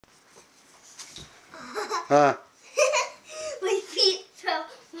Huh? My feet felt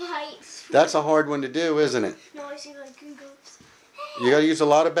white. That's a hard one to do, isn't it? No, I see like you go. You got to use a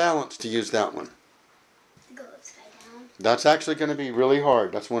lot of balance to use that one. Go upside down. That's actually going to be really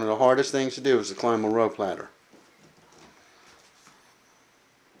hard. That's one of the hardest things to do is to climb a rope ladder.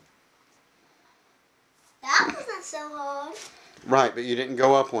 That wasn't so hard. Right, but you didn't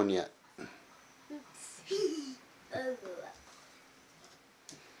go up one yet.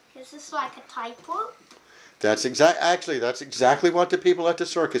 Is this like a tightrope? That's exactly what the people at the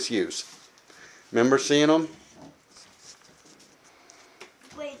circus use. Remember seeing them?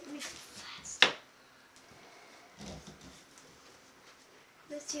 Wait, let me go fast.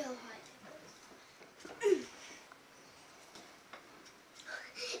 Let's see how high it goes.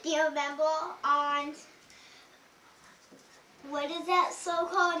 Do you remember on what is that so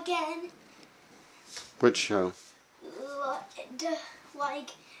called again? Which show?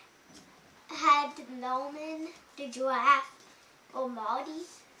 Like had Melman, the giraffe, or Marty.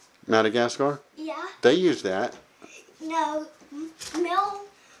 Madagascar? Yeah. They use that. No, Melman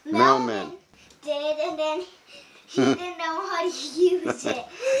Melman. did, and then he didn't know how to use it.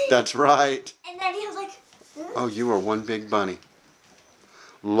 That's right. And then he was like, Oh, you are one big bunny.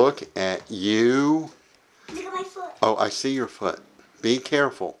 Look at you. look at my foot. Oh, I see your foot. Be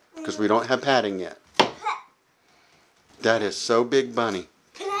careful, because we don't have padding yet. That is so big, bunny.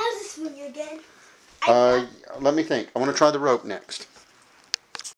 Can I have this one again? Let me think. I want to try the rope next.